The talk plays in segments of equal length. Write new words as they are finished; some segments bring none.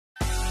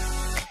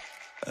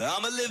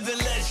I'm a living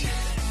legend.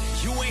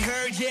 You ain't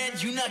heard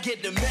yet, you not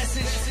get the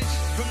message.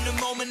 From the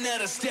moment that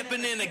I'm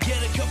stepping in, I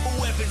get a couple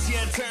weapons.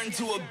 Yeah, I turn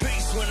to a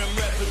beast when I'm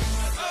repping.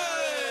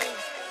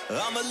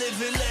 I'm a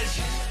living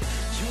legend.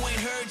 You ain't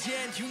heard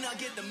yet, you not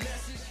get the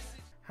message.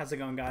 How's it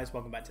going, guys?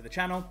 Welcome back to the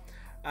channel.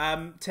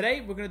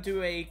 Today we're going to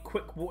do a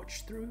quick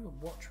watch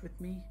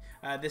with me.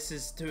 This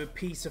is to a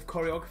piece of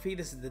choreography.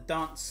 This is the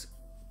dance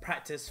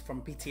practice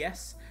from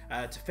BTS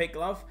to Fake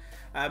Love.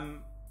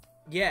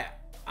 Yeah,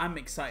 I'm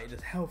excited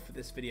as hell for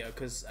this video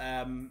because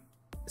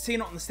seeing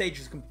it on the stage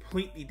is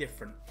completely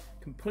different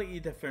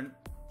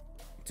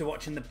to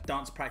watching the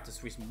dance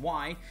practice. Reason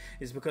why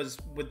is because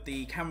with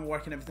the camera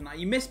work and everything,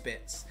 you miss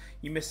bits.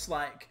 You miss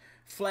like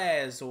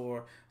flares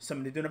or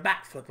somebody doing a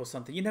backflip or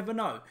something. You never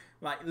know.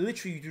 Like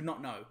literally, you do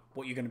not know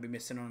what you're going to be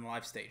missing on a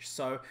live stage.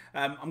 So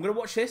I'm going to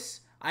watch this.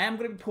 I am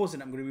going to be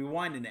pausing it. I'm going to be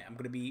rewinding it. I'm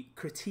going to be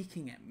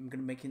critiquing it. I'm going to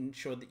be making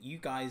sure that you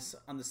guys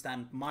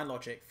understand my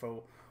logic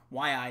for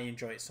why I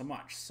enjoy it so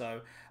much.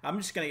 So I'm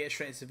just going to get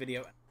straight into the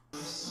video.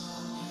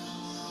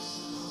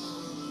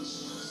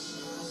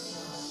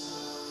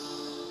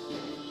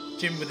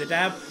 Jim with the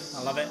dab.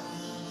 I love it.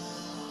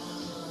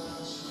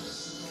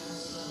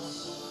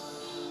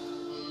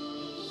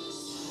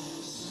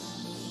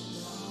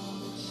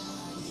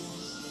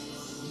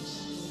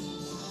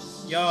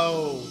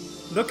 Yo,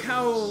 look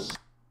how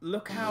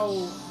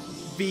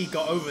V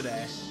got over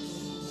there.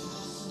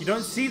 You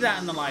don't see that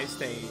in the live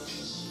stage.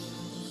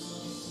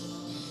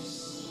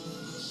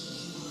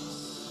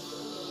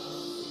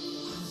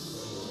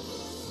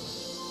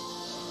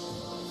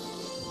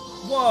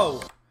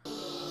 Whoa!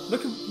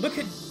 Look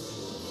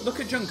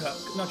at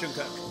Jungkook, not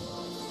Jungkook.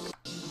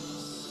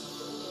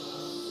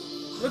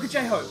 Look at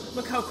J-Hope.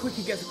 Look how quick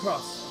he gets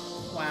across.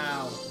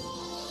 Wow.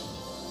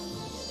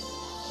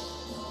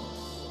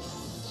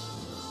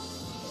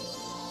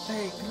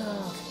 Fake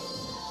love.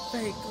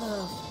 Fake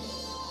love.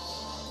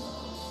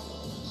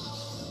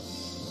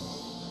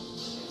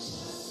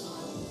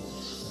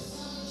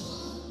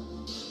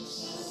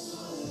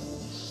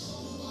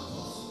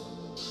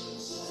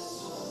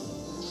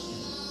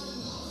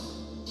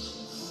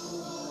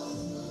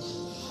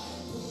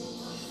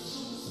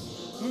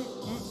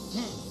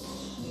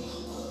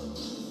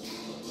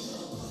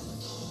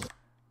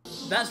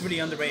 That's really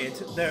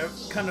underrated. They're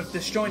kind of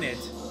disjointed.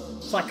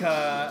 It's like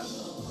a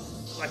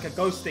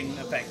ghosting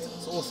effect.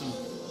 It's awesome.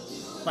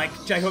 Like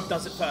J-Hope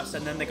does it first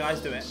and then the guys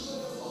do it.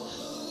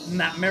 And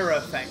that mirror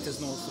effect is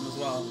awesome as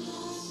well.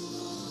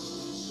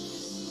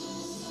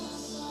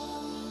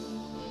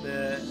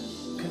 The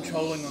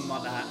controlling them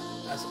like that,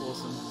 that's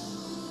awesome.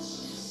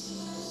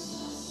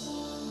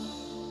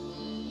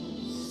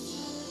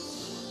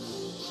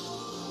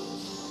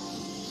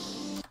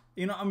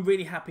 You know what I'm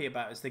really happy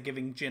about is they're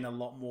giving Jin a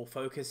lot more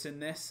focus in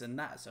this, and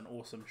that's an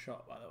awesome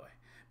shot, by the way.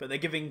 But they're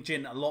giving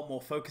Jin a lot more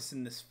focus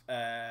in this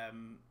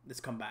this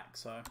comeback.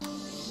 So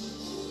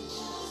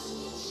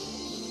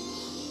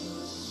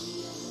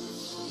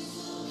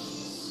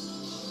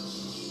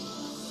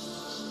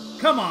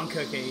come on,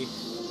 Cookie.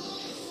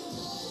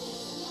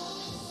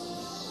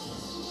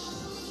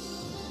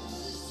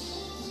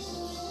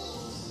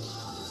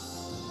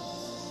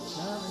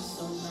 Love is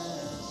so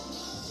mad.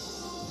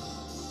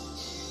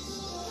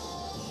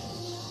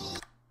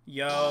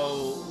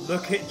 Yo,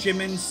 look at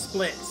Jimin's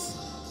splits.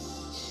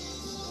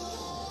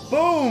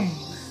 Boom!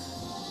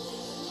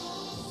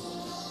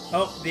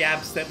 Oh, the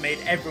abs that made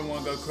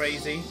everyone go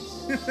crazy.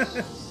 Love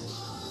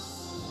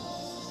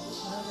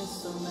is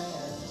so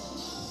mad.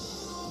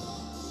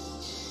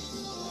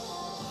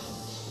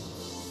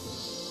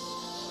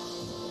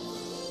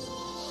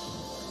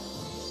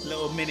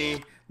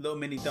 Little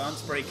mini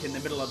dance break in the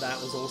middle of that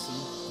was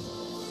awesome.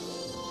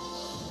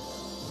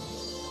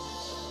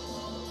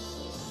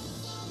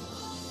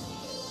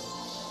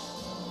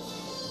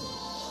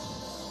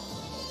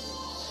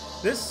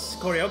 This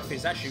choreography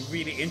is actually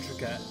really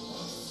intricate.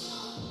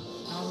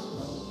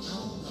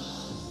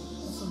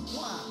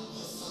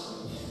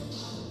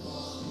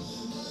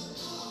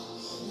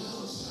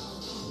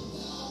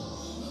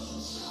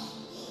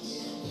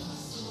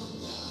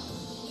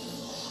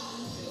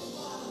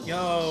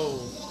 Yo,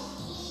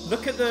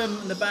 look at them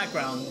in the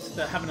background.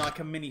 They're having like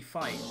a mini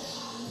fight.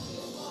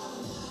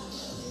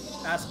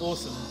 That's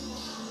awesome.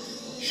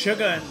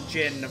 Sugar and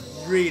Jin have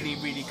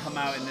really come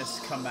out in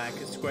this comeback.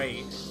 It's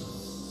great.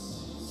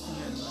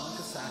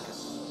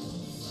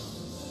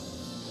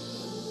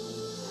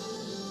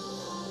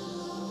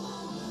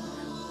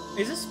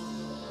 Is this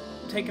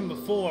taken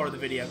before the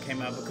video came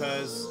out?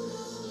 Because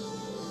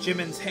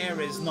Jimin's hair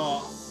is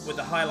not with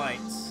the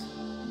highlights.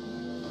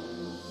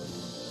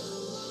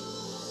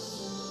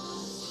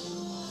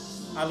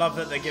 I love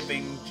that they're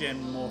giving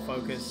Jin more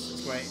focus.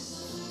 It's great.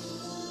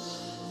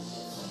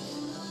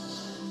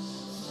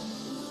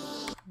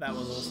 That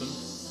was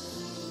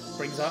awesome.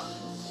 Brings up,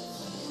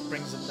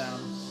 brings him down.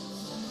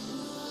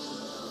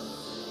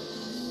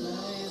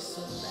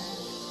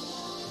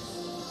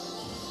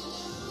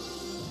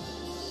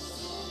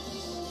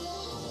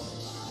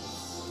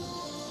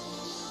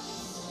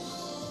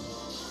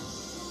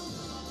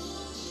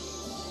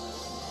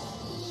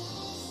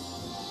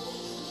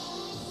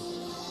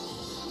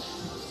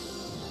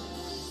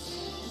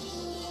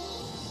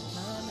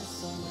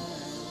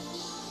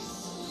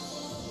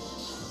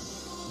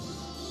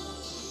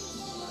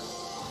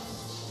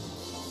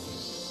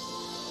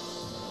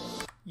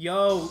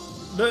 Yo,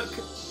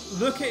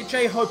 look at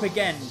J-Hope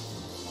again.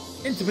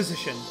 Into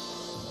position.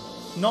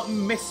 Not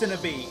missing a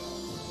beat.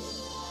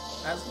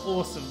 That's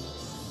awesome.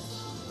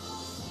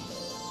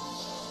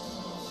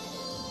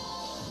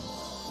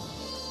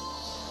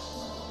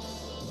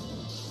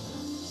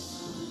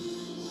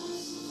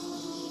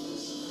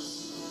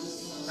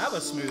 That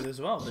was smooth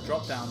as well, the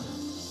drop down.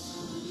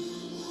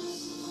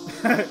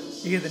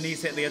 You hear the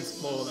knees hit the end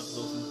floor, that was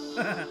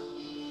awesome.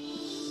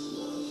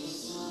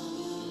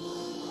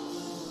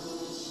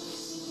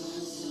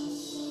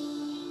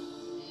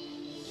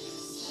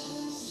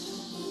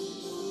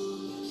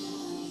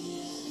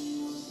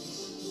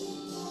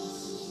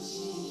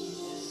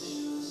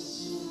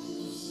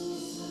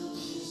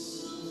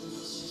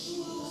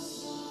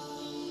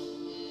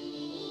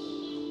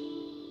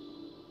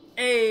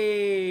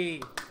 Hey!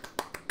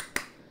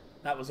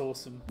 That was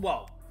awesome.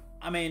 Well,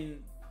 I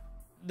mean,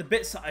 the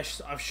bits that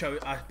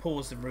I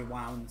paused and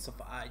rewound and stuff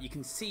like that, you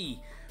can see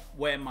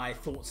where my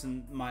thoughts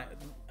and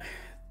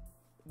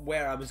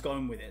where I was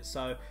going with it.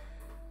 So,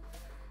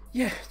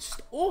 yeah,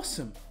 just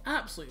awesome.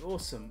 Absolutely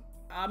awesome.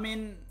 I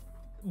mean,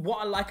 what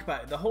I like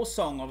about it, the whole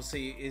song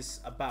obviously is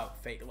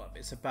about fake love.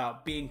 It's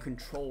about being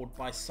controlled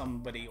by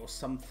somebody or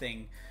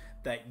something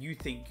that you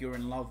think you're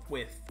in love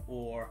with,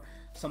 or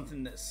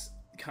something that's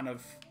kind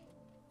of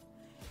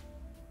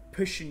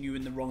pushing you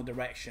in the wrong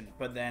direction.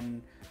 But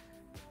then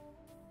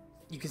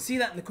you can see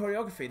that in the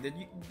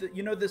choreography.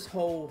 You know, this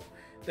whole,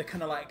 the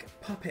kind of like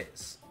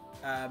puppets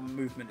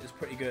movement is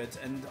pretty good,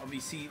 and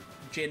obviously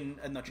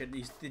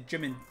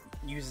Jimin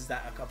uses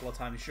that a couple of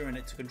times during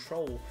it to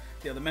control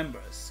the other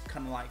members,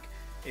 kind of like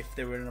if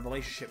they were in a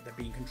relationship, they're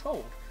being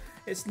controlled.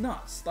 It's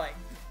nuts. Like,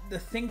 the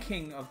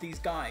thinking of these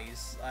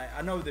guys,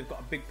 I know they've got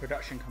a big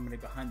production company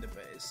behind them,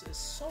 but it's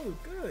so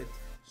good,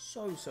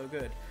 so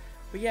good.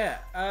 But yeah,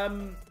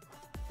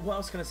 what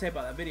else can I say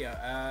about that video?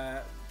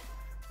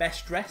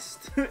 Best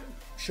dressed,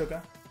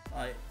 Sugar,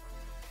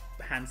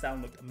 hands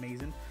down, looked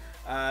amazing.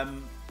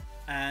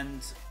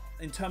 And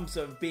in terms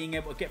of being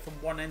able to get from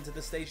one end of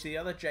the stage to the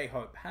other,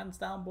 J-Hope, hands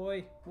down,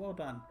 boy, well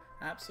done,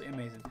 absolutely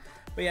amazing.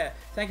 But yeah,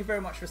 thank you very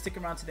much for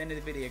sticking around to the end of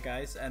the video,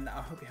 guys, and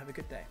I hope you have a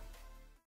good day.